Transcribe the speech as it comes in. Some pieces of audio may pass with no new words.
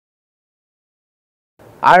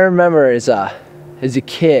I remember as a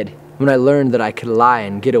kid when I learned that I could lie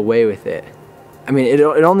and get away with it. I mean, it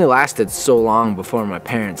only lasted so long before my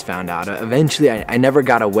parents found out. Eventually, I never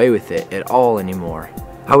got away with it at all anymore.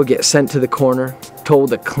 I would get sent to the corner,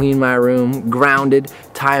 told to clean my room, grounded,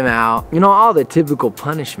 time out, you know, all the typical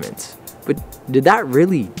punishments. But did that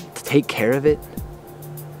really take care of it?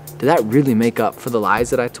 Did that really make up for the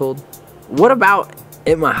lies that I told? What about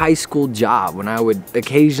at my high school job when I would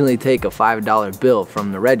occasionally take a $5 bill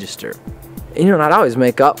from the register? You know, and I'd always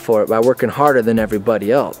make up for it by working harder than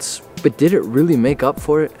everybody else. But did it really make up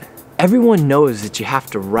for it? Everyone knows that you have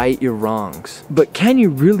to right your wrongs. But can you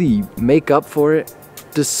really make up for it?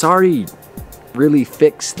 Does sorry really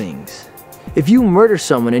fix things? If you murder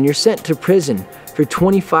someone and you're sent to prison for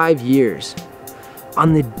 25 years,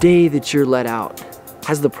 on the day that you're let out,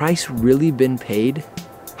 has the price really been paid?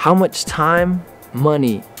 How much time,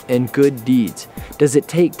 money, and good deeds does it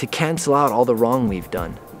take to cancel out all the wrong we've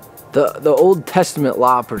done? The Old Testament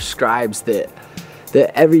law prescribes that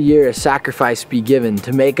every year a sacrifice be given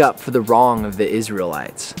to make up for the wrong of the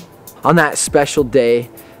Israelites. On that special day,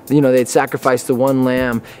 you know, they'd sacrifice the one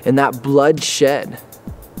lamb, and that blood shed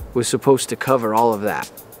was supposed to cover all of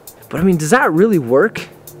that. But I mean, does that really work?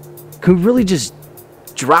 Can we really just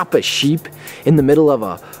drop a sheep in the middle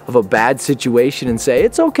of a bad situation and say,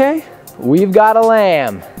 it's okay, we've got a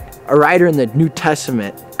lamb? A writer in the New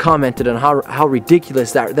Testament commented on how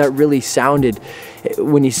ridiculous that really sounded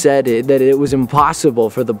when he said that it was impossible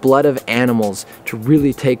for the blood of animals to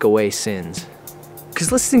really take away sins.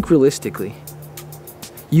 Because let's think realistically.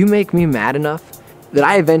 You make me mad enough that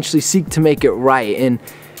I eventually seek to make it right, and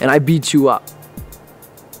I beat you up.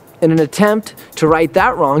 In an attempt to right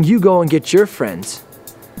that wrong, you go and get your friends.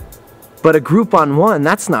 But a group on one,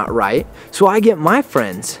 that's not right, so I get my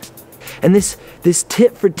friends. And this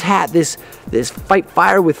tit for tat, this fight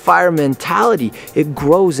fire with fire mentality, it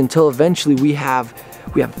grows until eventually we have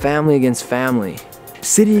family against family,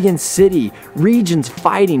 city against city, regions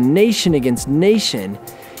fighting, nation against nation,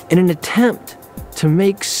 in an attempt to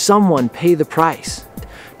make someone pay the price,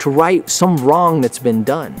 to right some wrong that's been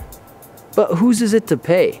done. But whose is it to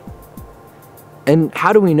pay? And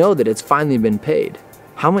how do we know that it's finally been paid?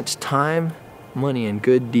 How much time, money, and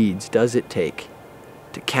good deeds does it take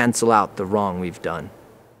to cancel out the wrong we've done?